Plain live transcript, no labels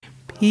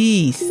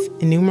Peace,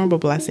 innumerable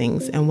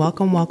blessings, and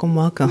welcome.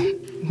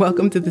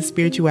 Welcome to the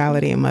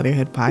Spirituality and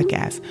Motherhood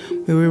podcast,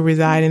 where we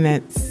reside in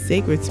that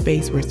sacred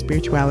space where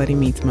spirituality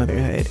meets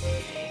motherhood.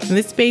 In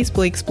this space,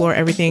 we'll explore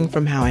everything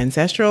from how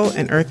ancestral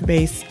and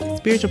earth-based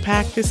spiritual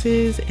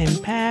practices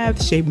and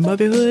paths shape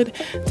motherhood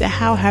to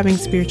how having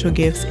spiritual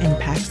gifts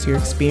impacts your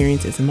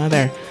experience as a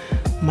mother.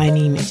 My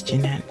name is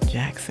Jeanette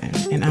Jackson,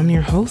 and I'm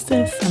your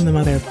hostess. I'm the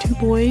mother of two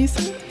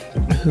boys,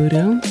 a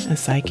hoodoo, a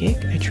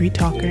psychic, a tree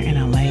talker, and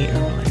a lay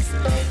herbalist.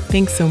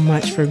 Thanks so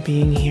much for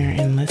being here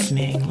and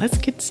listening. Let's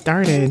get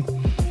started.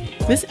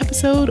 This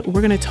episode,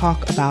 we're going to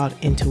talk about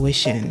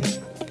intuition.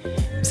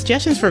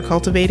 Suggestions for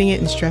cultivating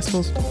it in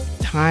stressful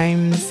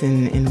times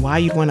and why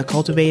you'd want to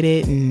cultivate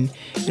it and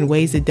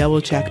ways to double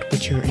check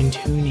what you're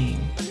intuning.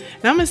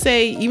 And I'm going to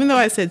say, even though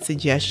I said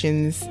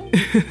suggestions,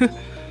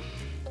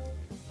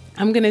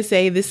 I'm going to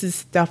say this is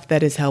stuff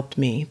that has helped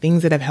me,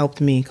 things that have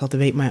helped me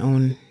cultivate my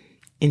own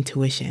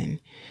intuition,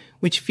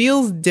 which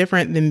feels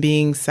different than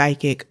being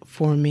psychic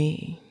for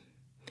me.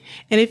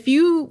 And if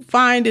you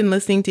find in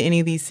listening to any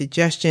of these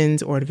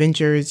suggestions or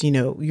adventures,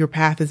 your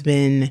path has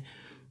been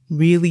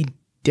really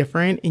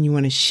different and you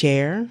want to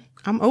share,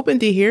 I'm open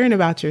to hearing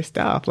about your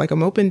stuff.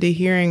 I'm open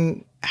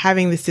to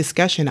having this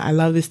discussion. I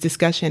love this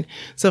discussion.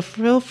 So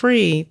feel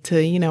free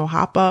to,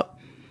 hop up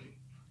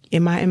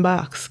in my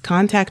inbox,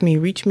 contact me,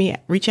 reach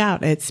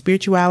out at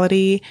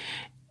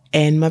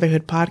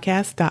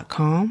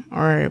spirituality&motherhoodpodcast.com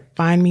or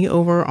find me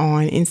over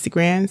on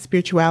Instagram,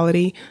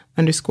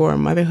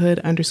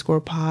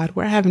 spirituality_motherhood_pod,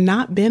 where I have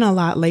not been a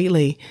lot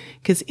lately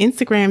because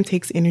Instagram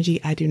takes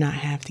energy I do not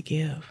have to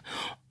give.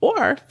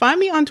 Or find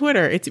me on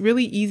Twitter. It's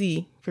really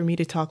easy for me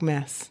to talk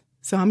mess.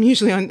 So I'm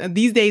usually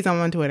these days I'm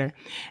on Twitter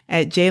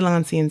at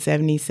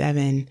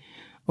jlancian77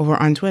 over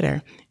on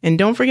Twitter. And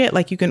don't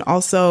forget, you can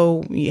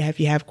also, if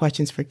you have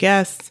questions for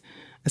guests,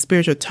 a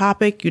spiritual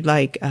topic you'd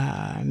like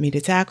me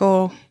to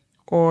tackle,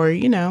 or,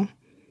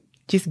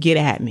 just get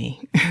at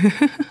me.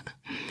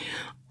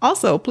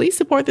 Also, please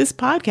support this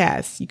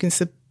podcast. You can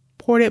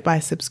support it by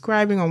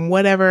subscribing on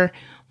whatever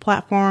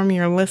platform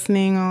you're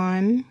listening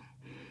on. You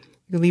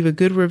can leave a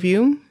good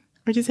review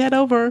or just head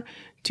over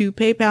to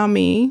PayPal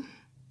me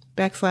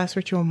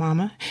 /ritual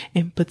mama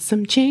and put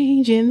some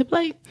change in the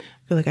plate.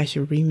 I feel like I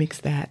should remix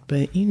that,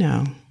 but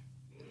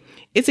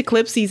it's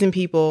eclipse season,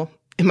 people,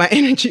 and my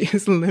energy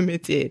is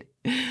limited.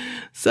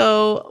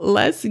 So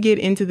let's get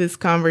into this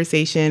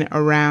conversation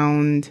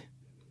around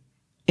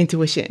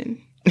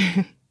intuition.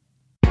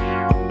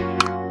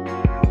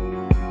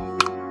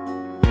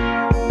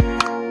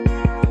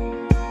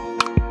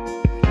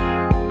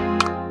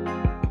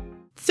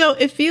 So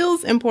it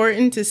feels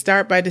important to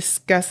start by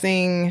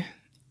discussing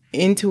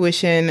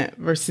intuition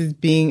versus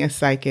being a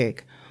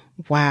psychic.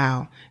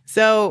 Wow.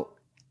 So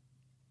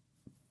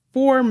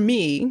for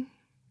me,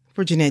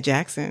 for Jeanette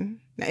Jackson,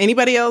 now,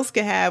 anybody else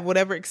can have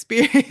whatever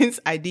experience,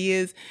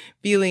 ideas,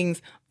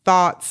 feelings,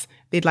 thoughts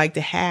they'd like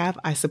to have.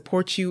 I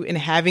support you in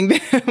having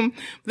them.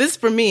 This is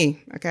for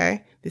me,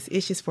 okay? This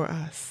ish is for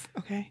us,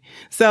 okay?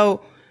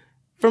 So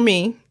for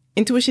me,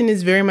 intuition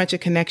is very much a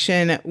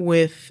connection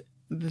with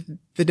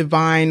the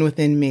divine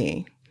within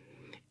me.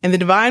 And the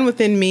divine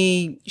within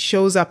me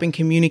shows up and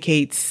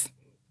communicates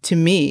to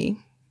me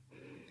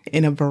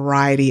in a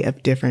variety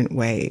of different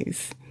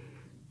ways.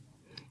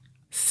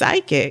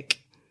 Psychic,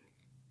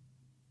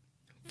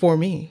 for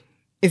me,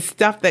 is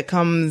stuff that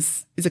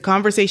is a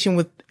conversation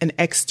with an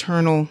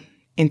external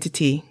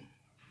entity.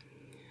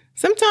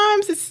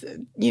 Sometimes it's,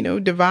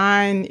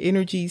 divine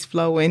energies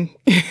flowing.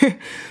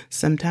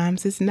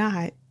 Sometimes it's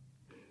not.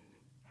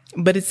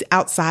 But it's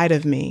outside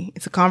of me.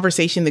 It's a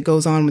conversation that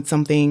goes on with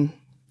something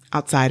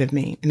outside of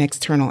me, an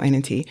external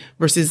entity,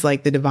 versus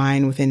the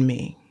divine within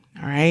me.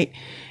 All right.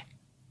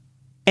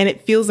 And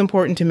it feels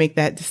important to make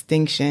that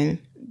distinction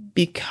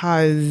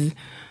because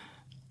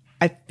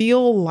I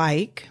feel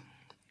like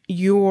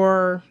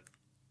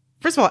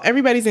first of all,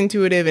 everybody's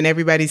intuitive and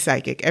everybody's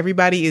psychic.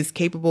 Everybody is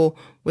capable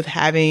with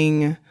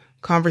having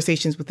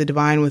conversations with the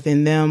divine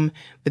within them,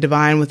 the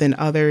divine within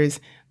others,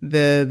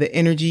 the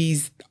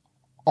energies,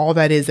 all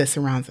that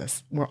surrounds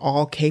us. We're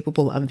all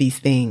capable of these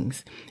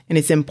things. And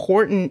it's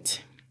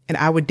important, and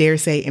I would dare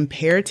say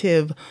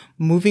imperative,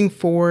 moving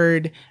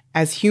forward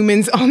as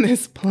humans on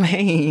this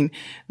plane,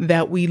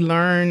 that we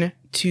learn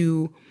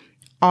to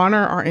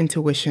honor our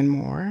intuition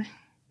more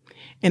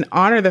and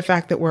honor the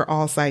fact that we're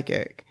all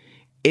psychic.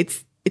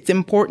 It's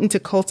important to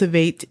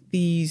cultivate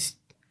these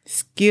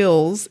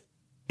skills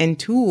and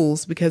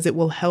tools because it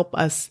will help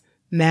us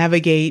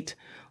navigate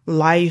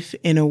life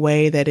in a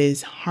way that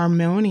is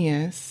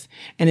harmonious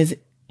and is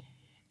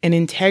in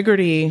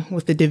integrity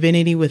with the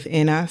divinity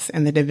within us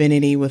and the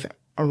divinity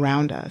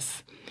around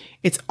us.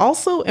 It's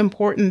also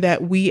important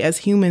that we as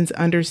humans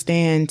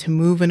understand to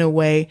move in a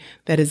way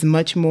that is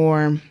much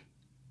more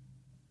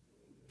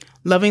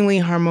lovingly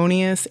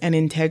harmonious and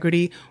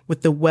integrity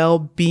with the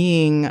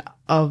well-being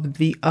of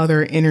the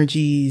other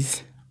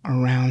energies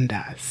around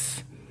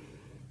us.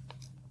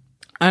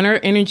 Other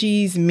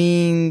energies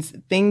means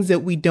things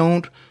that we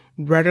don't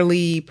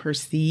readily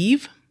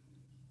perceive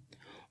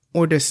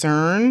or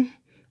discern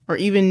or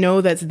even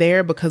know that's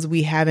there because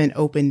we haven't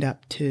opened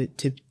up to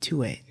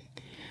it.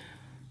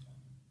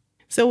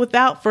 So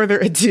without further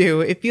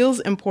ado, it feels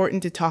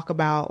important to talk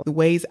about the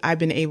ways I've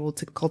been able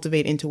to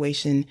cultivate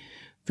intuition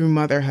through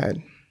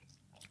motherhood,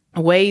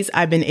 ways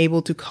I've been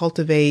able to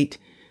cultivate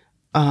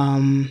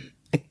a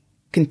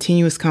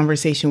continuous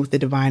conversation with the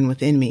divine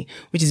within me,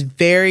 which is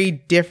very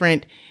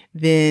different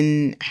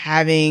than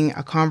having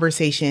a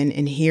conversation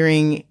and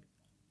hearing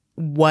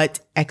what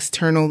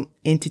external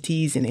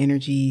entities and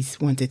energies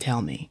want to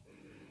tell me.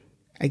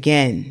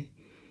 Again,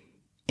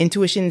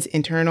 intuition's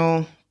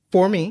internal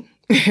for me.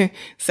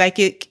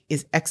 Psychic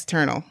is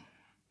external.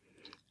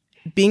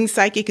 Being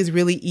psychic is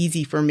really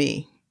easy for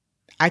me.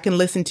 I can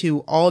listen to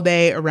all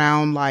day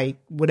around like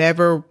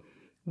whatever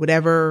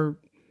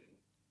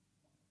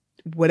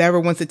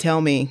wants to tell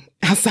me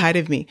outside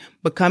of me.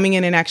 But coming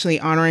in and actually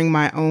honoring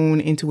my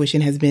own intuition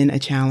has been a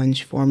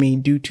challenge for me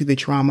due to the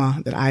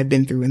trauma that I've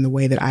been through and the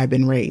way that I've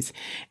been raised.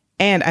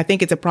 And I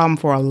think it's a problem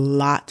for a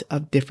lot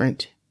of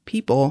different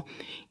people,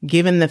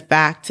 given the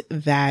fact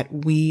that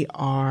we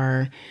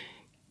are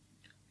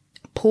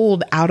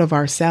pulled out of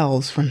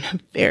ourselves from a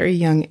very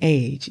young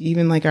age,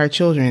 even like our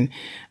children,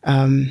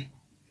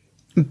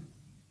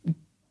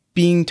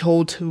 being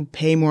told to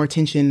pay more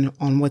attention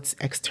on what's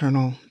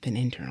external than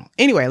internal.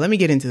 Anyway, let me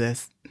get into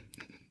this.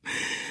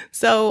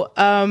 So,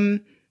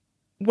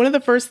 one of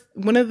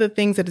the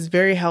things that has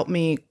helped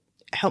me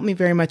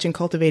very much in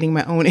cultivating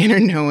my own inner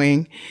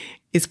knowing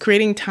is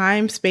creating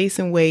time, space,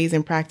 and ways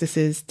and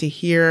practices to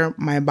hear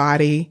my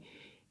body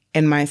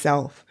and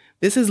myself.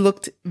 This has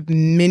looked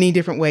many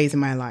different ways in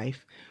my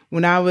life.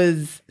 When I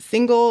was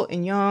single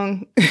and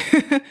young,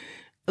 it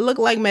looked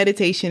like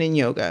meditation and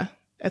yoga.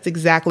 That's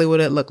exactly what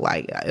it looked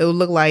like. It would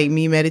look like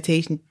me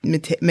meditating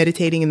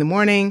in the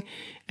morning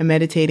and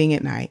meditating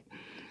at night.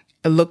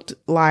 It looked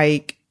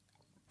like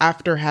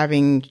after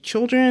having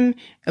children,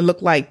 it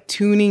looked like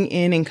tuning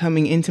in and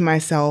coming into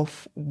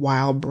myself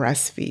while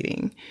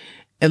breastfeeding.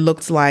 It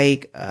looked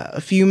like a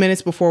few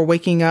minutes before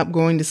waking up,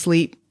 going to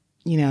sleep,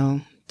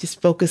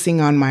 just focusing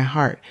on my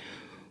heart.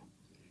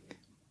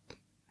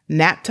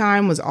 Nap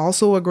time was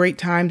also a great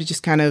time to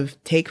just kind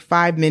of take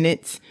 5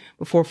 minutes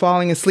before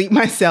falling asleep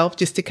myself,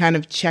 just to kind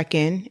of check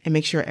in and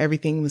make sure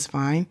everything was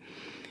fine.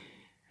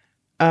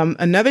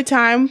 Another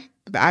time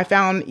that I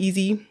found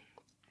easy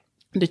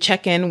to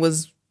check in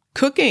was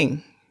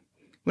cooking.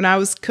 When I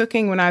was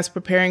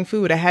preparing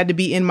food, I had to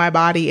be in my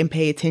body and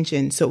pay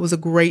attention. So it was a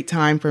great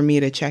time for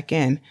me to check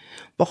in.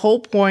 The whole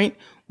point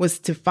was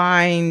to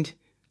find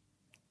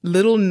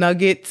little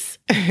nuggets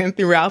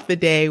throughout the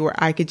day where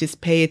I could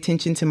just pay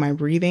attention to my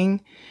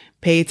breathing,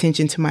 pay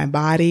attention to my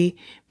body,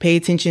 pay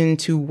attention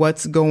to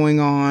what's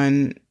going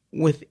on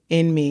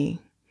within me,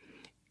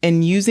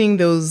 and using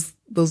those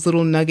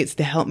little nuggets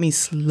to help me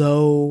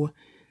slow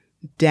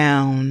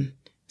down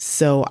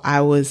so I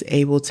was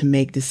able to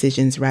make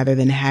decisions rather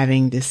than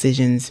having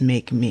decisions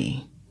make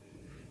me.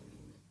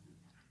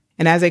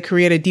 And as I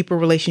create a deeper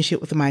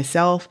relationship with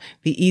myself,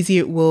 the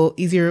easier it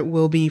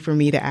will be for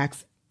me to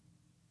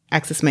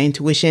access my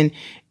intuition.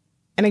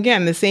 And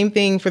again, the same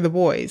thing for the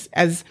boys,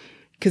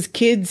 because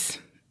kids,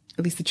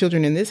 at least the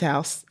children in this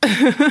house,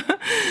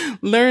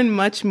 learn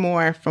much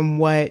more from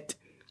what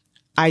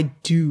I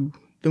do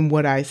than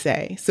what I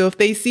say. So if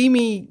they see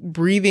me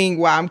breathing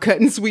while I'm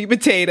cutting sweet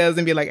potatoes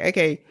and be like,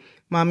 okay,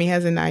 mommy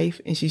has a knife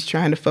and she's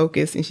trying to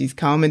focus and she's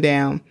calming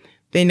down,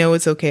 they know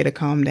it's okay to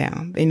calm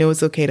down. They know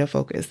it's okay to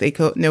focus. They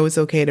know it's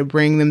okay to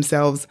bring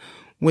themselves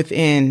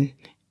within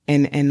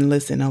and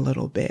listen a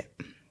little bit.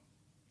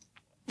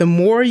 The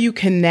more you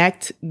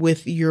connect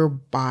with your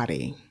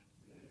body,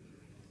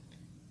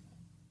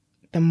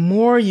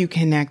 and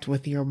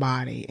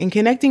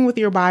connecting with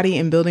your body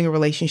and building a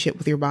relationship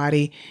with your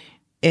body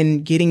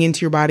and getting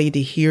into your body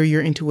to hear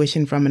your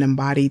intuition from an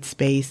embodied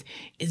space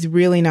is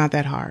really not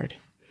that hard.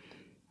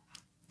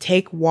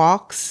 Take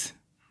walks,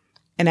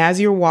 and as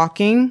you're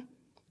walking,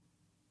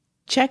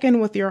 check in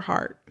with your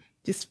heart.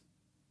 Just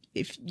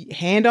one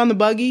hand on the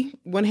buggy,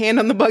 one hand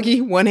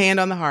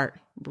on the heart.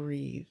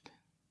 Breathe.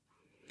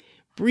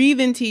 Breathe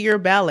into your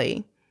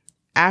belly.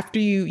 After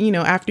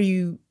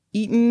you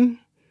eaten,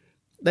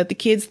 let the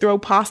kids throw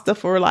pasta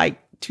for like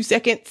 2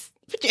 seconds.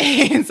 Put your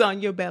hands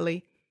on your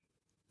belly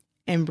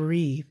and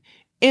breathe.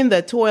 In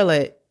the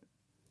toilet,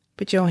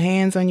 put your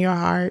hands on your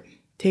heart.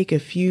 Take a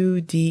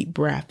few deep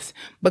breaths,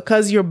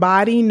 because your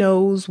body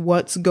knows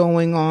what's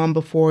going on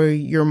before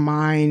your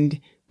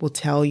mind will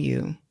tell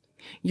you.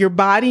 Your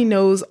body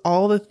knows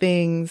all the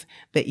things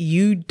that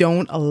you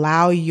don't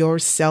allow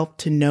yourself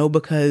to know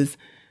because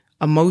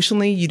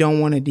emotionally you don't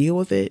want to deal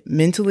with it.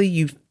 Mentally,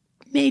 you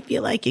may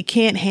feel like you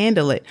can't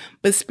handle it,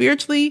 but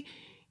spiritually,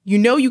 you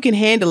know you can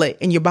handle it,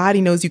 and your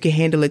body knows you can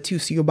handle it too.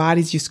 So your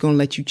body's just going to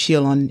let you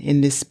chill in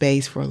this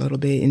space for a little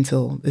bit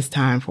until it's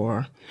time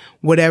for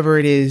whatever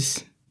it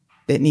is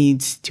that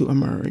needs to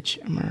emerge.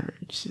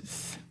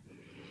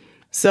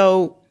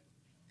 So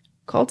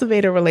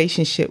cultivate a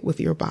relationship with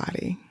your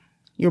body.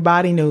 Your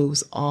body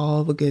knows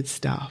all the good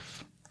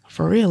stuff.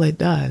 For real, it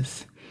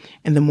does.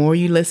 And the more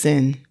you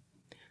listen,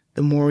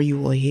 the more you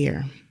will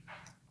hear.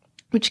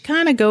 which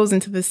kind of goes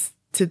into this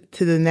to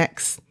the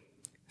next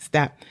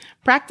step.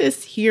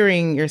 Practice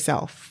hearing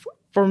yourself.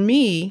 For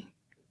me,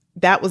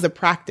 that was a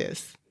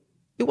practice.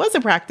 It was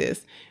a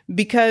practice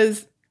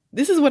because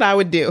this is what I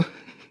would do.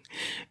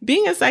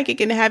 Being a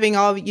psychic and having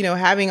all,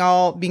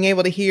 being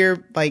able to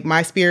hear like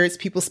my spirits,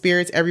 people's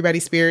spirits,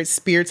 everybody's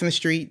spirits in the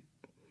street.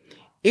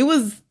 It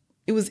was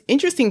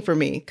interesting for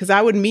me because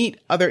I would meet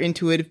other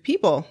intuitive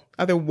people,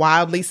 other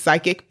wildly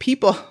psychic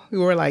people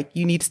who were like,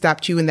 you need to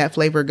stop chewing that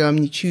flavor gum.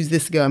 You choose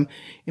this gum.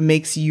 It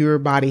makes your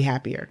body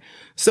happier.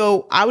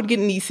 So I would get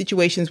in these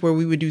situations where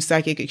we would do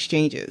psychic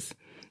exchanges,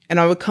 and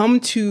I would come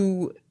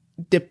to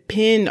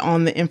depend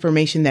on the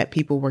information that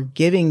people were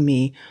giving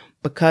me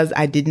because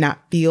I did not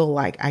feel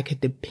like I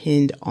could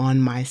depend on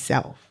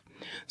myself.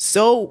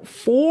 So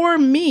for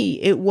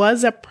me, it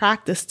was a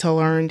practice to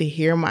learn to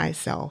hear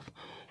myself.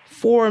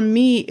 For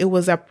me, it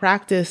was a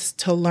practice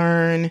to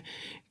learn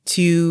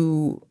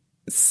to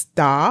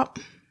stop,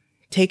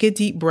 take a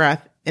deep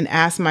breath, and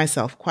ask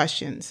myself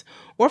questions.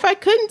 Or if I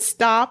couldn't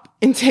stop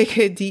and take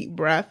a deep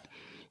breath,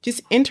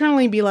 just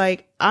internally be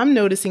like, I'm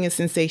noticing a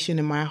sensation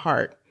in my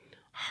heart.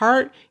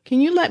 Heart, can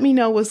you let me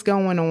know what's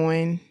going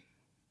on?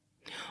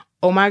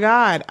 Oh my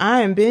God,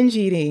 I am binge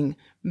eating.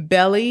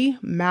 Belly,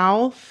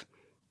 mouth,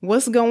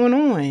 what's going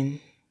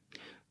on?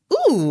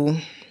 Ooh,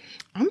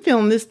 I'm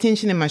feeling this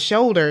tension in my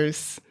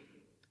shoulders.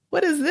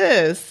 What is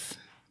this?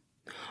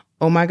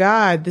 Oh my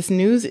God, this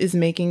news is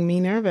making me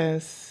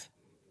nervous.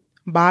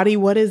 Body,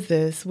 what is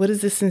this? What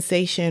is this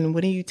sensation?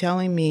 What are you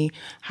telling me?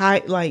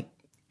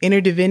 Inner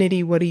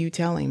divinity, what are you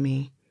telling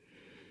me?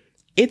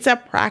 It's a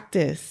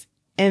practice.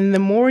 And the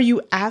more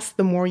you ask,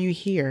 the more you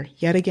hear.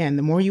 Yet again,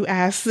 the more you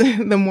ask,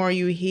 the more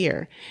you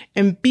hear.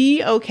 And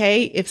be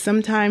okay if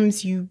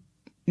sometimes you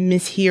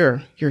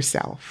mishear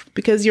yourself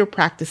because you're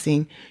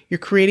practicing, you're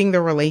creating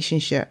the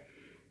relationship.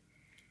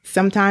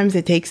 Sometimes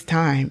it takes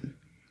time,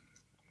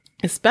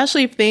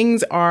 especially if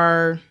things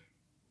are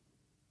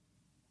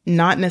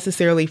not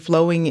necessarily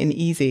flowing and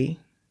easy.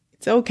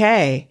 It's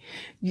okay.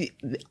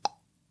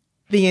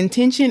 The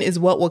intention is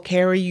what will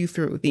carry you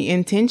through. The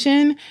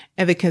intention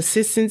and the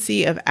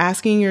consistency of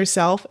asking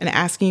yourself and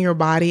asking your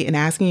body and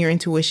asking your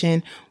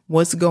intuition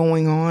what's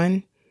going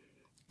on.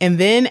 And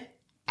then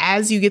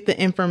as you get the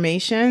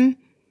information,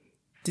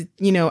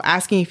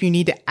 asking if you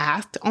need to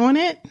act on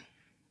it.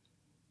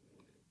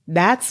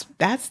 That's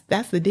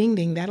the ding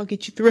ding. That'll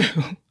get you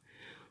through.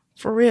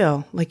 For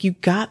real. Like you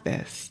got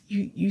this.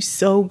 You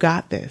so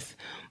got this.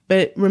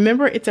 But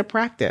remember, it's a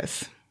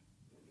practice.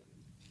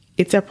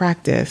 It's a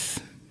practice.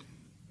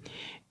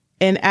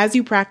 And as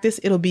you practice,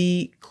 it'll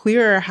be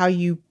clearer how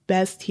you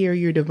best hear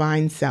your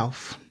divine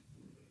self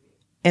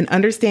and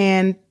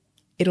understand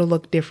it'll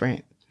look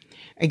different.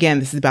 Again,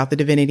 this is about the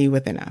divinity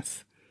within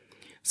us.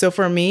 So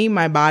for me,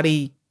 my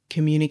body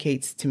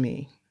communicates to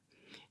me.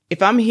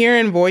 If I'm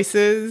hearing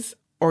voices,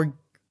 or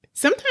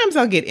sometimes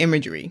I'll get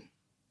imagery,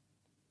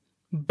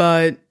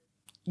 but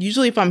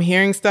usually if I'm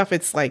hearing stuff,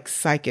 it's like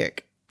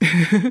psychic.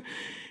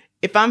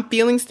 If I'm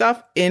feeling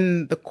stuff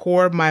in the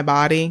core of my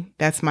body,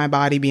 that's my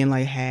body being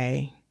like,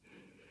 hey.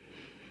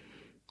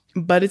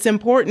 But it's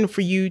important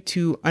for you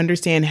to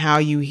understand how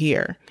you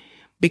hear,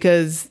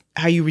 because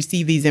how you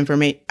receive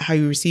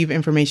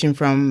information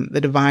from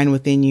the divine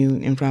within you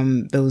and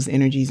from those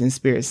energies and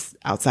spirits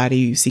outside of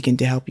you seeking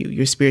to help you,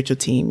 your spiritual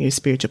team, your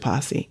spiritual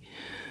posse,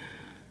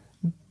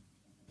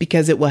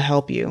 because it will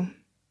help you.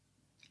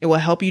 It will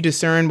help you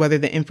discern whether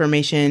the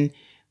information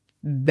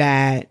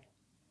that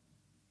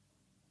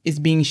is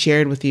being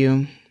shared with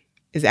you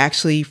is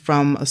actually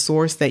from a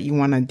source that you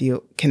want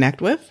to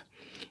connect with,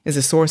 is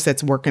a source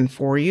that's working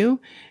for you,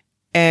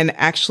 and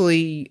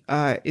actually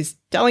is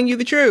telling you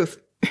the truth.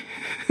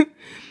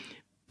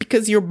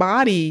 Because your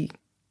body,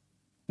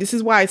 this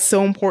is why it's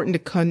so important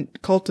to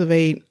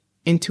cultivate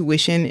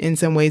intuition in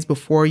some ways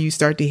before you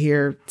start to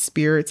hear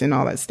spirits and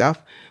all that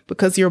stuff,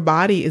 because your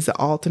body is the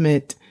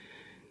ultimate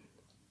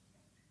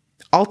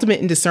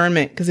in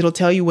discernment, because it'll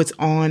tell you what's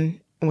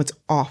on and what's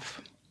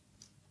off.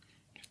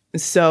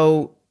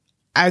 So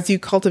as you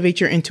cultivate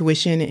your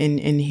intuition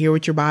and hear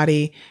with your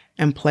body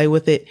and play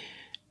with it,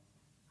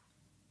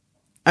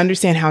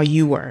 understand how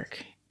you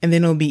work, and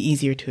then it'll be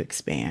easier to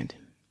expand.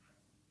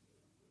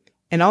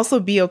 And also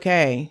be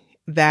okay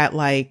that,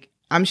 like,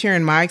 I'm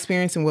sharing my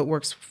experience and what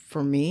works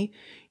for me.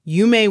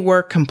 You may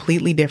work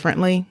completely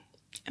differently,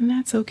 and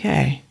that's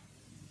okay.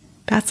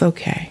 That's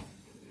okay.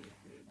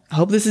 I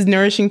hope this is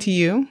nourishing to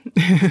you.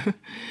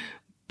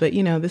 But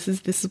this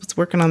is what's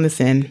working on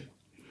this end.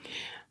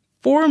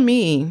 For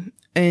me,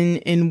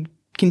 in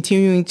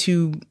continuing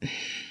to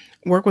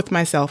work with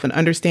myself and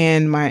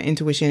understand my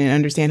intuition and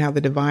understand how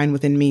the divine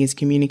within me is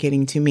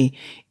communicating to me,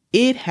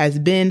 it has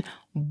been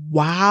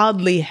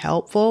wildly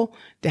helpful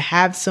to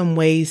have some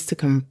ways to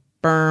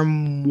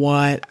confirm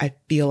what I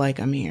feel like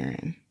I'm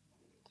hearing,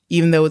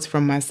 even though it's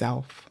from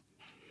myself.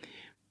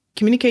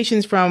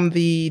 Communications from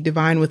the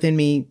divine within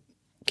me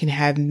can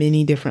have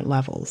many different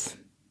levels.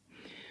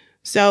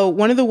 So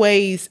one of the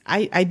ways,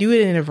 I do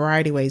it in a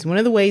variety of ways. One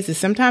of the ways is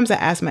sometimes I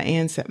ask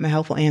my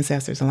helpful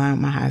ancestors, align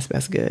with my highest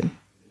best good.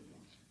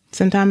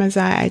 Sometimes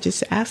I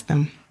just ask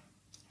them.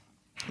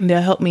 And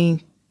they'll help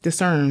me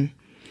discern.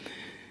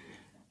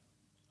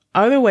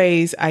 Other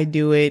ways I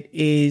do it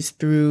is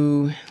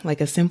through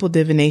like a simple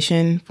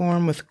divination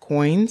form with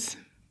coins.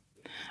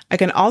 I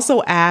can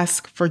also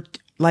ask for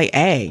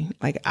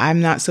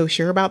I'm not so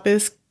sure about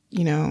this,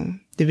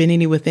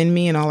 divinity within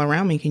me and all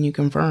around me. Can you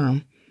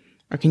confirm?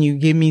 Or can you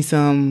give me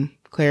some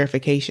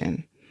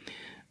clarification?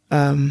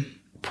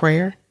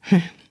 Prayer.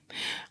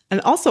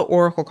 And also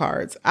oracle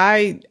cards.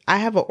 I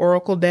have an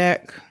oracle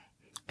deck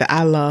that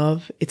I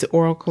love. It's an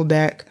oracle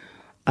deck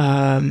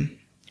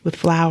with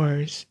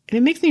flowers, and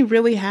it makes me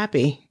really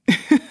happy.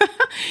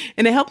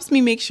 And it helps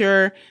me make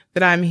sure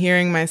that I'm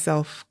hearing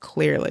myself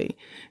clearly.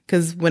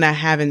 Because when I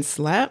haven't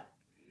slept,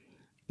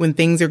 when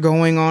things are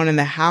going on in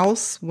the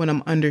house, when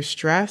I'm under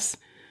stress,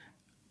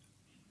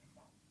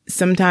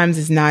 sometimes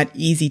it's not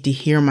easy to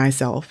hear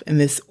myself. And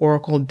this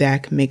oracle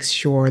deck makes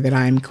sure that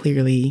I'm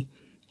clearly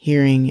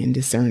hearing and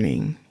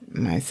discerning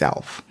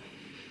myself.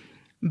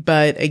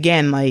 But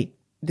again,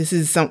 this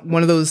is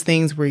one of those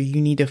things where you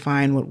need to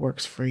find what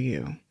works for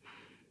you.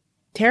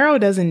 Tarot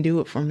doesn't do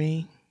it for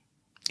me.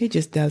 It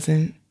just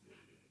doesn't.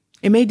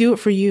 It may do it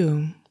for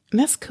you, and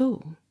that's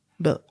cool.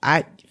 But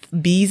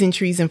bees and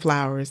trees and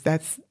flowers,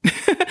 that's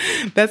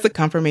that's the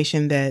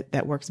confirmation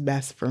that works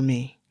best for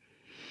me.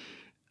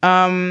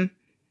 And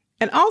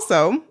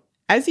also,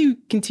 as you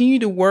continue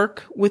to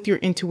work with your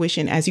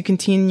intuition, as you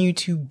continue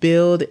to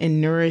build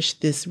and nourish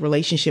this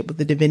relationship with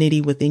the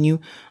divinity within you,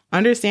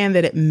 understand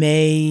that it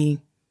may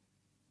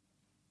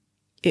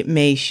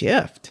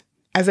shift.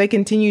 As I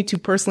continue to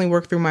personally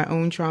work through my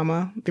own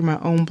trauma, through my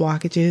own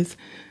blockages,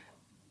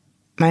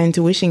 my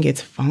intuition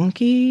gets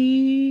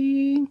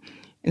funky.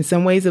 In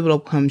some ways, it will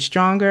come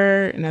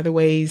stronger. In other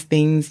ways,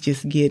 things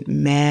just get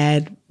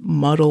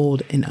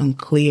muddled, and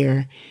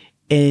unclear.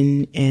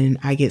 And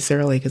I get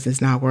surly because it's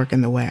not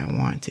working the way I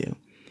want to.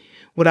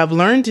 What I've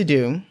learned to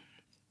do,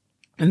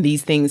 and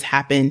these things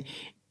happen,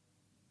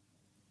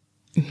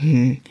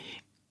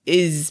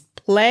 is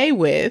play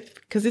with,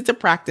 because it's a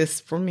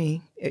practice for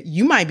me.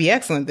 You might be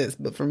excellent at this,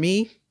 but for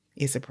me,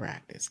 it's a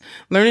practice.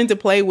 Learning to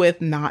play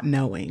with not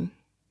knowing.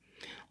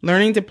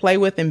 Learning to play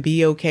with and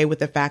be okay with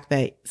the fact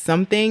that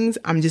some things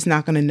I'm just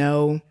not going to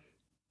know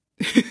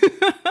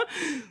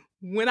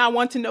when I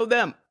want to know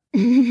them.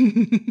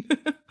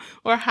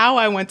 Or how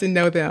I want to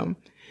know them.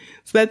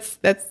 So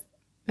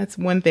that's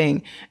one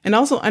thing. And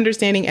also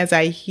understanding as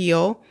I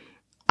heal,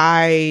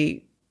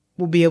 I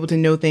will be able to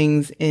know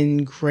things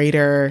in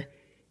greater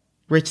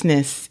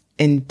richness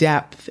and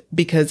depth,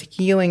 because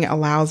healing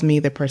allows me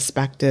the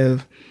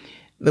perspective,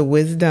 the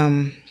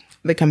wisdom,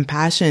 the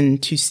compassion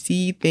to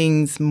see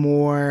things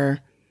more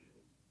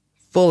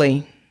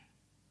fully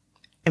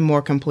and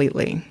more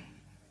completely.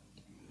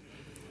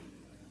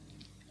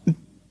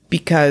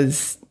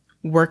 Because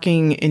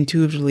working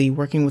intuitively,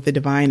 working with the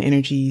divine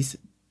energies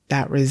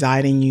that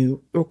reside in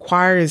you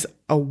requires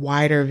a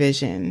wider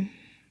vision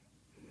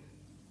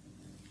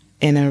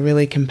and a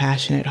really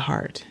compassionate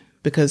heart.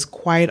 Because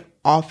quite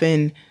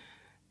often,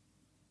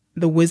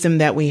 the wisdom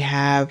that we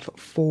have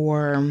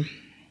for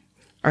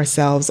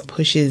ourselves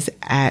pushes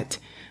at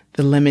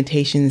the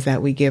limitations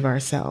that we give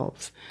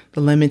ourselves, the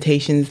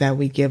limitations that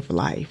we give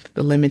life,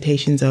 the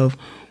limitations of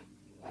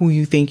who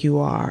you think you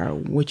are,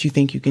 what you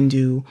think you can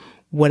do,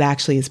 what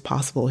actually is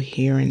possible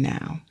here and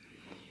now.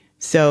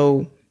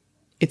 So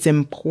it's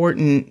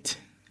important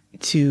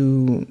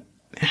to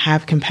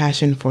have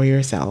compassion for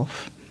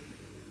yourself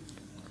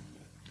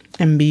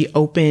and be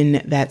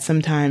open that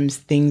sometimes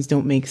things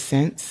don't make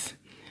sense,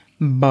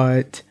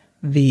 but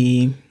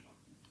the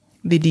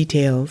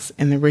details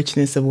and the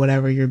richness of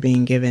whatever you're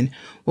being given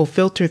will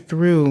filter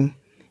through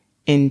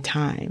in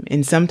time.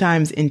 And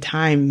sometimes in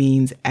time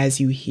means as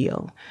you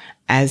heal,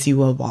 as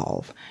you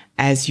evolve,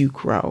 as you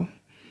grow.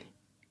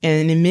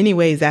 And in many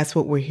ways, that's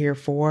what we're here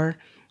for.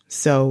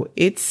 So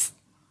it's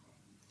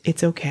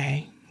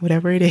okay.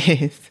 Whatever it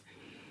is,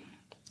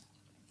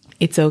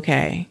 it's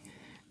okay.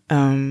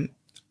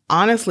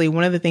 Honestly,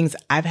 one of the things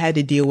I've had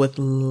to deal with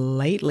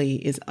lately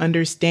is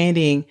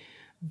understanding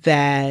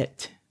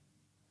that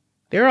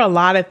there are a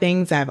lot of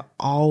things I've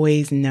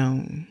always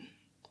known,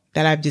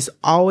 that I've just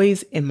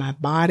always in my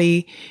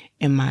body,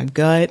 in my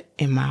gut,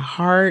 in my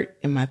heart,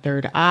 in my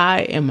third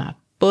eye, in my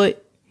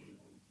foot,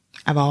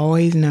 I've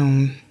always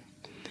known.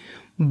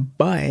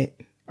 But,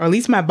 or at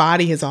least my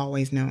body has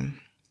always known.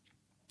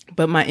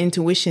 But my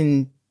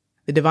intuition,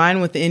 the divine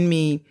within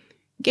me,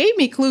 gave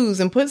me clues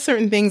and put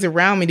certain things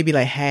around me to be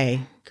like,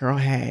 hey, girl,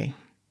 hey.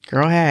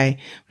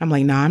 I'm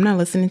like, nah, I'm not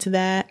listening to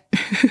that.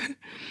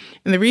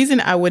 And the reason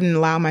I wouldn't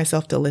allow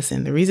myself to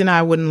listen, the reason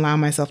I wouldn't allow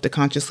myself to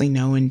consciously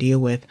know and deal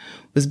with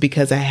was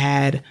because I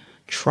had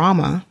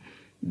trauma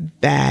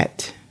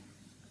that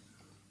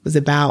was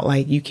about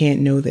like, you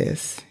can't know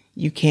this.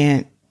 You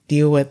can't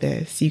deal with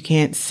this. You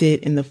can't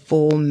sit in the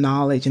full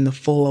knowledge and the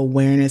full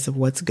awareness of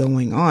what's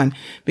going on,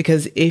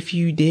 because if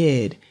you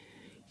did,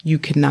 you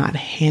could not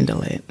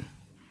handle it,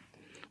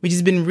 which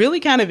has been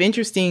really kind of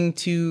interesting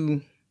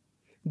to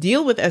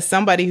deal with as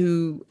somebody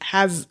who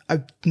has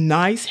a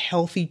nice,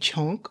 healthy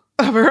chunk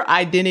of her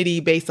identity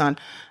based on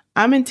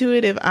I'm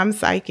intuitive, I'm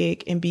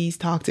psychic, and bees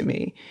talk to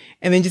me.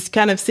 And then just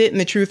kind of sit in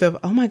the truth of,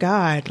 oh my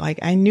God, like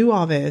I knew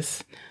all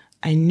this.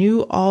 I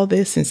knew all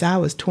this since I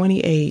was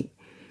 28.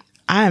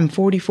 I am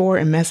 44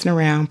 and messing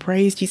around.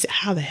 Praise Jesus.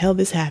 How the hell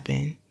this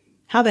happened?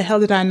 How the hell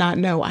did I not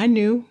know? I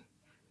knew.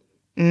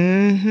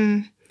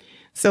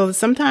 So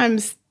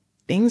sometimes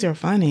things are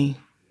funny.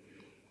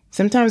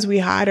 Sometimes we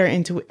hide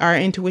our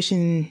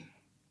intuition.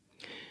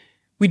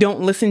 We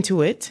don't listen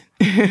to it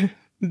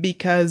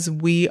because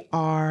we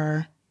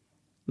are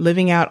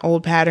living out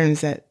old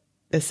patterns that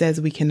says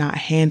we cannot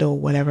handle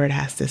whatever it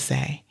has to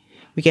say.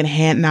 We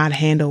can not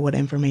handle what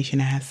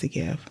information it has to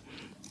give.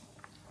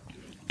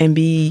 And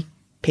be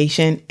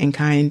patient and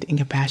kind and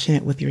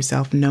compassionate with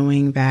yourself,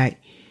 knowing that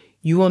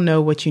you will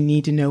know what you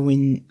need to know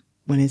when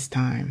it's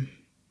time.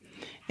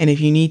 And if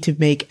you need to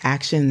make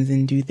actions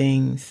and do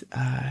things,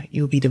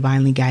 you'll be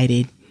divinely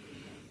guided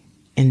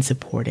and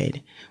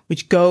supported,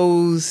 which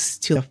goes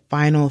to the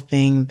final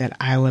thing that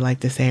I would like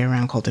to say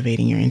around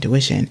cultivating your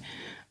intuition.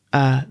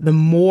 The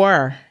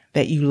more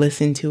that you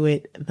listen to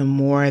it, the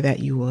more that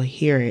you will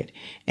hear it.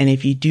 And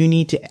if you do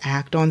need to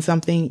act on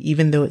something,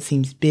 even though it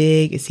seems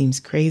big, it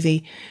seems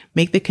crazy,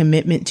 make the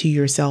commitment to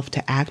yourself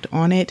to act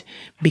on it,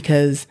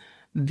 because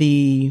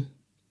the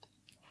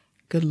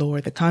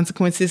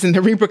consequences and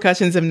the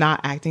repercussions of not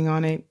acting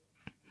on it,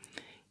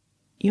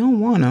 you don't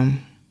want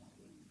them.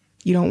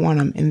 You don't want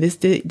them. In this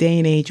day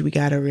and age, we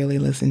got to really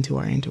listen to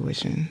our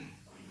intuition.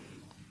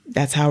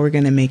 That's how we're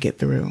going to make it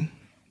through.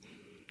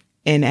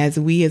 And as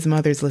we as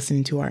mothers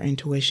listen to our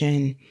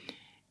intuition,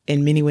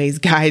 in many ways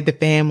guide the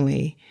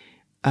family,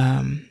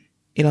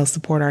 it'll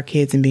support our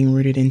kids in being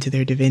rooted into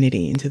their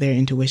divinity, into their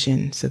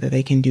intuition, so that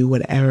they can do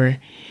whatever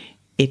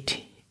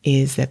it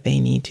is that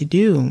they need to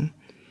do.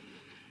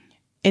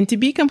 And to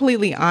be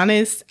completely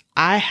honest,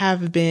 I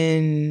have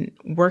been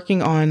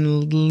working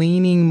on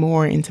leaning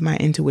more into my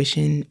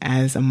intuition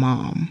as a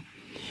mom.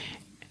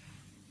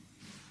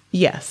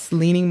 Yes,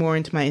 leaning more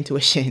into my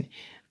intuition.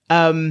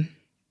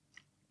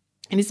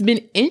 And it's been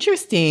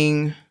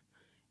interesting.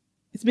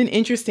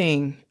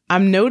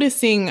 I'm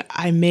noticing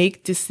I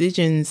make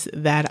decisions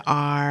that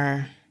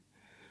are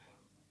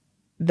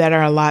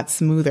a lot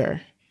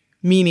smoother,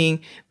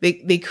 meaning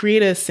they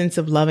create a sense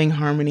of loving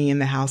harmony in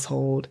the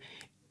household,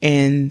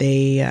 and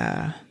they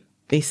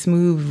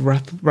smooth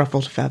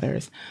ruffled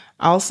feathers.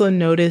 I also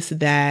notice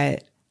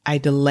that I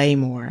delay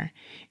more.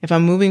 If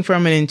I'm moving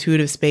from an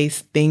intuitive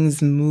space,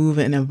 things move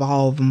and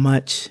evolve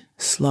much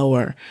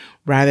slower,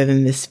 rather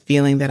than this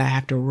feeling that I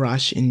have to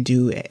rush and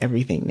do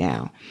everything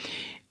now.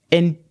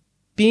 And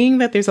being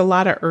that there's a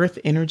lot of earth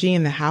energy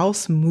in the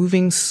house,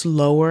 moving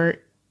slower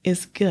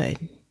is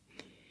good.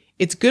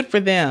 It's good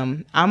for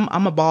them.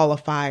 I'm a ball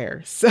of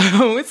fire, so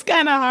it's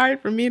kind of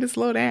hard for me to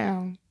slow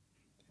down.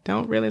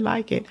 Don't really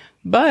like it,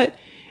 but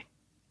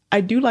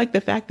I do like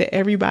the fact that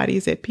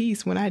everybody's at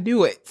peace when I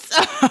do it.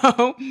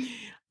 So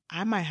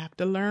I might have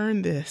to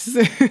learn this.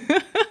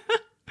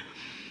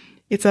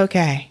 It's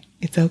okay.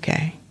 It's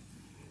okay.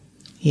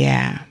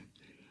 Yeah.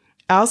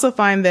 I also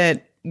find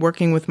that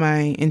working with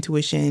my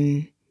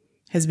intuition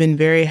has been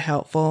very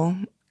helpful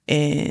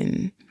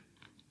in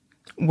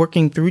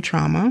working through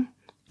trauma,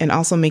 and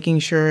also making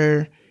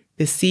sure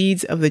the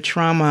seeds of the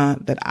trauma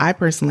that I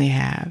personally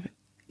have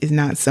is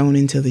not sown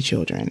into the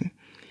children.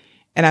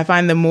 And I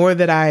find the more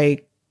that I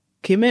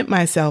commit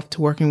myself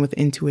to working with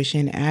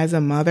intuition as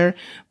a mother,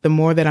 the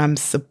more that I'm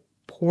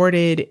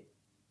supported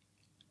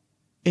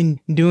in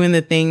doing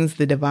the things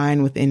the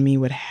divine within me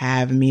would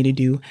have me to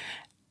do,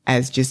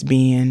 as just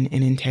being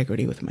in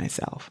integrity with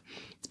myself.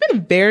 It's been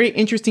a very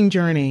interesting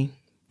journey.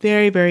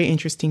 Very, very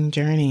interesting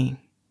journey.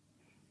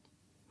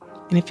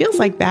 And it feels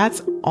like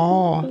that's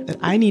all that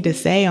I need to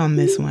say on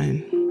this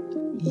one.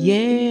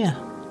 Yeah.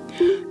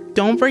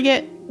 Don't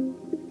forget,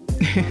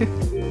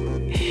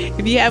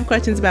 if you have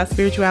questions about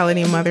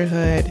spirituality and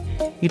motherhood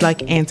you'd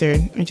like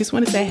answered, or just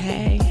want to say,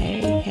 hey,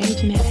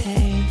 Jeanette,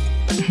 hey.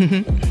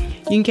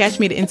 You can catch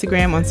me at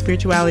Instagram on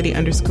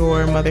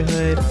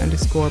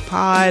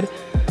spirituality_motherhood_pod,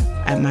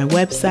 at my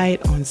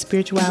website on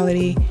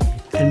spirituality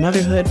and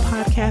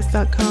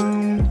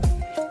motherhoodpodcast.com,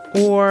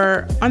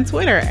 or on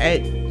Twitter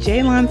at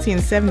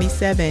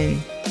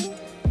jlancian77.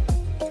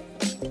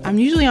 I'm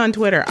usually on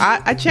Twitter.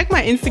 I check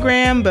my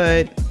Instagram,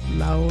 but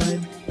Lord,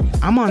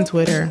 I'm on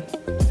Twitter.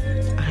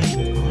 I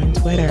am on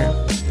Twitter.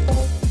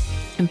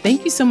 And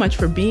thank you so much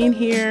for being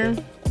here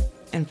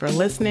and for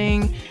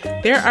listening.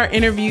 There are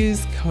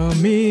interviews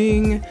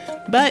coming,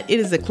 but it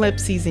is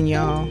eclipse season,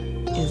 y'all.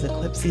 It is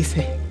eclipse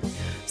season.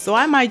 So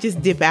I might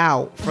just dip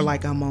out for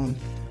like a month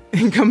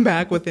and come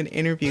back with an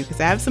interview,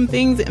 because I have some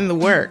things in the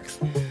works.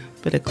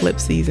 But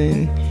eclipse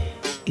season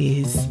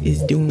is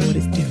doing what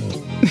it's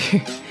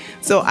doing.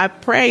 So I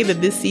pray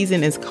that this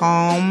season is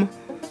calm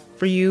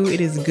for you.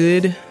 It is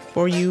good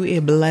for you.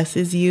 It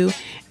blesses you.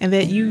 And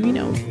that you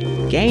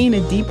gain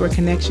a deeper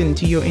connection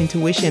to your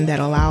intuition that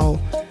allow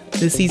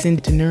the season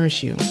to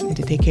nourish you and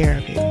to take care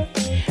of you.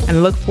 And I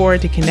look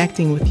forward to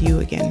connecting with you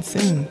again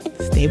soon.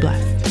 Stay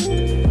blessed.